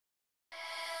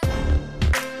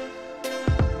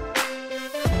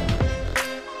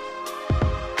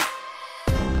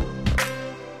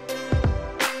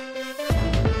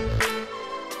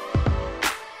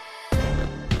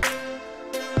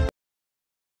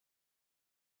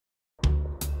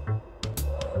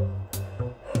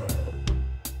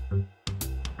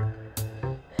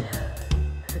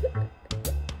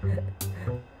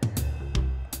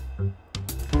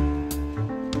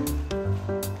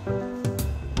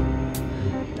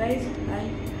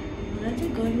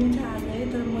चाहिँ गर्मी चाहिँ आयो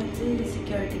तर मैले चाहिँ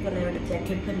सिक्योरिटीको लागि एउटा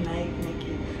ज्याकेट पनि लगाएँ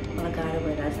किनकि मलाई गाह्रो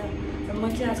भइरहेछ र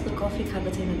मैले चाहिँ आजकल कफी खाएको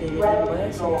छैन धेरै दिन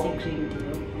भयो सो चाहिँ ग्रिन टी हो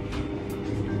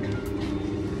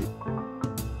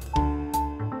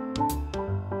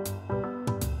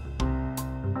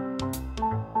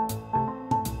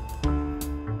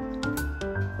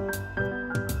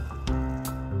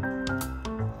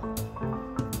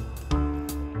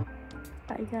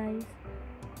हाई गाइस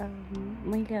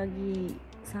मैले अघि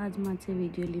साँझमा चाहिँ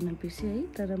भिडियो लिन बिर्सेँ है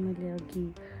तर मैले अघि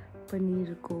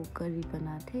पनिरको करी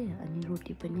बनाएको थिएँ अनि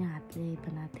रोटी पनि हातले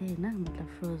बनाएको थिएँ होइन मतलब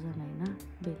फ्रोजन होइन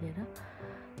बेलेर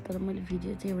तर मैले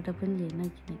भिडियो चाहिँ एउटा पनि लिएन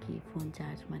किनकि फोन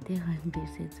चार्जमा थियो अनि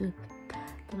बिर्सेछु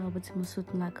तर अब चाहिँ म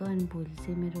सुत्न लाग्यो अनि भोलि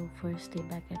चाहिँ मेरो first day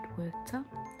back at work छ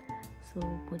सो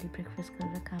भोलि ब्रेकफास्ट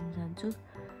गरेर काम जान्छु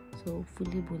सो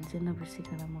फुल्ली भोलि चाहिँ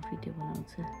नबिर्सिकन म भिडियो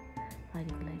बनाउँछु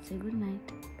अहिलेको लागि चाहिँ good night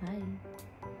by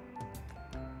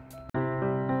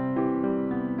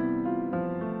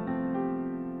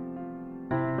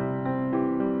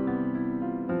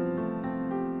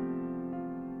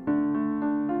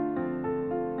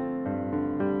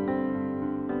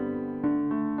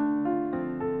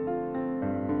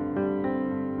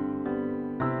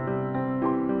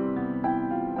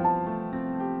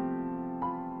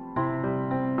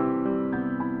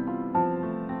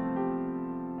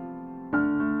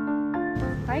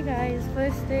high guys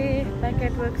first day back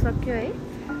at work सक्यो है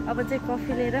अब चाहिँ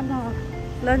कफी लिएर म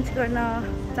लन्च गर्न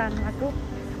जानु आएको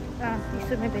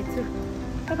इसोमै भेट्छु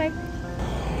बाई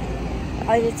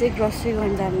अहिले चाहिँ ग्रोसरी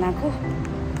गर्न जानु आएको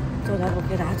झोला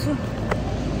बोकेर आएको छु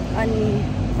अनि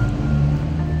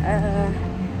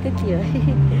त्यति हो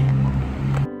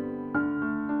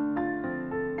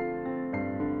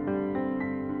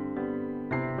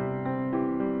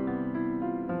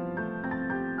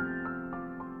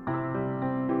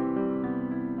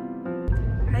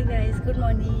हाई गाइस गुड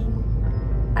मर्निङ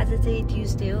आज चाहिँ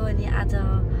ट्युसडे हो अनि आज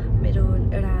मेरो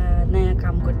एउटा नयाँ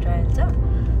कामको ट्रायल छ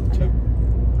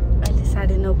अहिले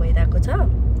 9:30 भइरहेको छ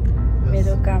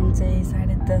मेरो काम चाहिँ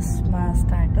 10:30मा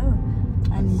स्टार्ट हो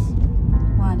अनि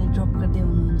उहाँले ड्रप गर्दै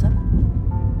हुनुहुन्छ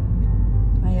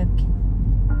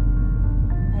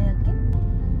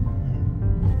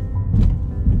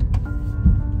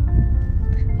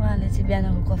उहाँले चाहिँ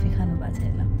बिहानको कफी खानु भएको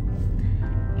छैन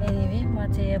एनिवे म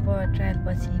चाहिँ अब ट्रायल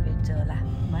पछि भेट्छु होला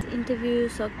इन्टरभ्यू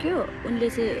सक्यो उनले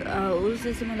चाहिँ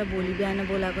उसले चाहिँ मलाई भोलि बिहान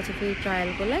बोलाएको छ फेरि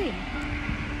ट्रायलको लागि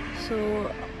सो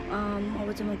अब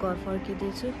चाहिँ म घर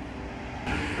फर्किँदैछु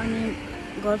अनि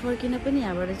घर फर्किन पनि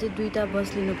यहाँबाट चाहिँ 2टा बस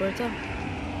लिनुपर्छ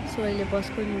सो अहिले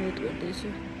बसको नि वेट गर्दैछु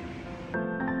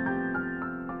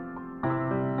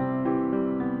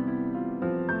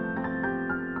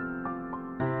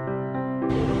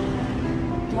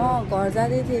म घर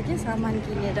जाँदै थिएँ कि सामान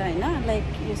किनेर होइन लाइक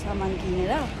यो सामान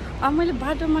किनेर अब मैले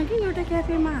बाटोमा कि एउटा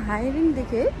क्याफेमा हायरिङ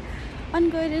देखेँ अनि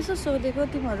गएर यसो सोधेको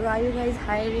तिमीहरू आयु गाइज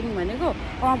हायरिङ भनेको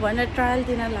भनेर ट्रायल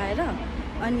दिन लाएर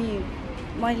अनि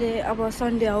मैले अब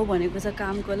सन्डे आऊ भनेको छ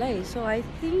कामको लागि सो आई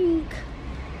थिङ्क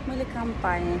मैले काम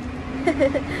पाएँ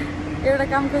एउटा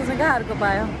काम खोज्नु कहाँ अर्को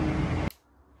पायो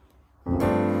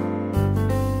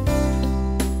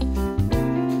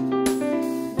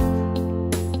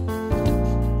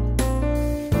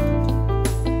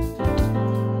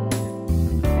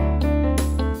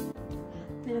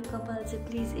कपाल चाहिँ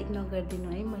प्लिज इग्नोर गरिदिनु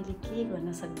है मैले के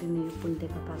गर्न सक्दिनँ यो पुल्टे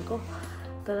कपालको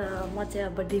तर म चाहिँ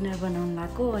अब डिनर बनाउनु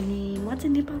लाग्यो अनि म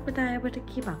चाहिँ नेपालबाट आएबाट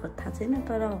के भएको थाहा छैन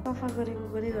तर सफा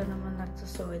गरिरहन मन लाग्छ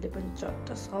सो अहिले पनि चट्ट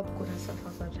सब कुरा सफा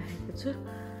गरिरहेको छु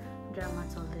ड्रामा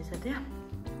चल्दैछ त्यहाँ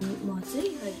म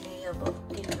चाहिँ अहिले अब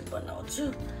डिनर बनाउँछु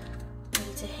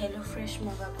मैले चाहिँ हेलो फ्रेस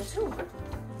मगाएको छु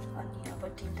अनि अब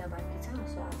 3टा बाँकी छ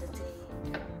सो आज चाहिँ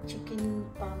चिकन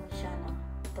पार्मेसान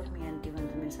पर्मी आन्टी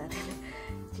भन्नु मेरो साथीले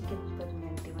चिकन पर्मी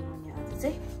आन्टी बनाउने आज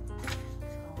चाहिँ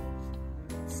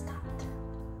स्टार्ट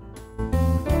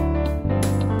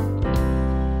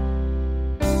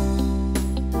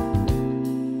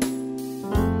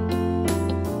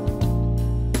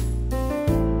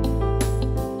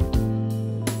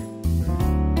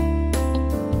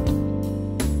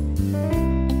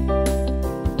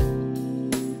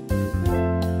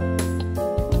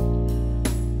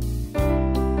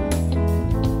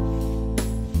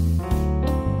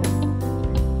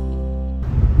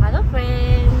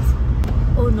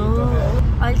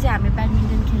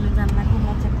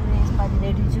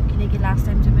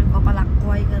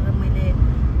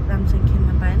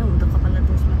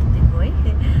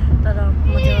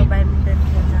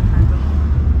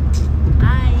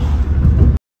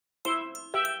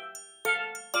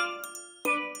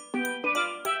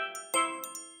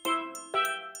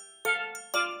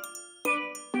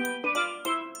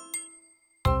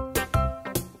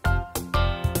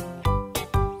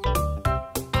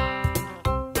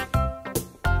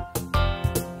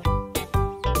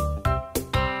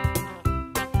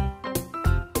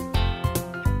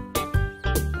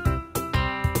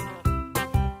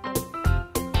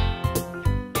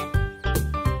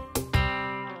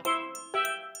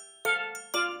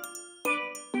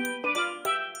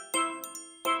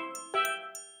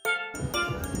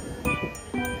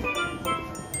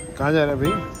कहाँ जा रहे भाई?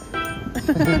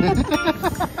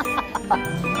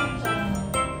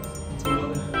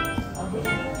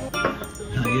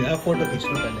 ये फोटो खींच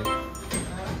लो पहले।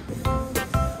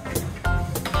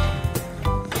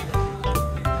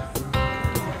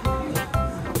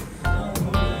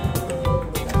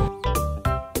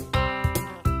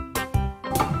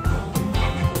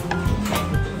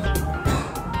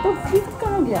 तो फिर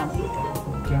कहाँ गया?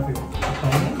 क्या फिर?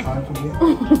 खा चुकी है।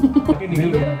 निकल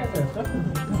गया।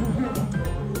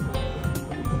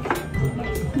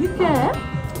 ये क्या है?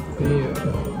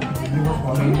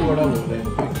 मेंदू वड़ा बोलते हैं,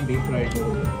 डीप फ्राइड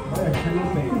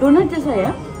डोनट जैसा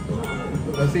है?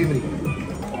 वैसे ही नहीं,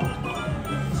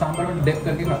 सांभर में डिप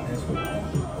करके खाते हैं इसको।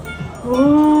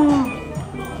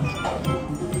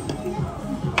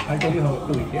 I'll tell you how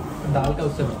to eat it. दाल का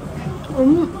उससे बनता है।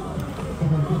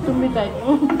 तुम भी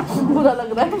खाओ। बुरा लग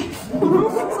रहा है।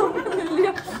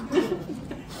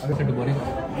 अगर से डुबोने का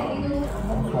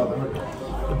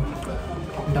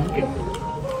डंक इट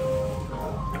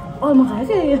और मैं खाया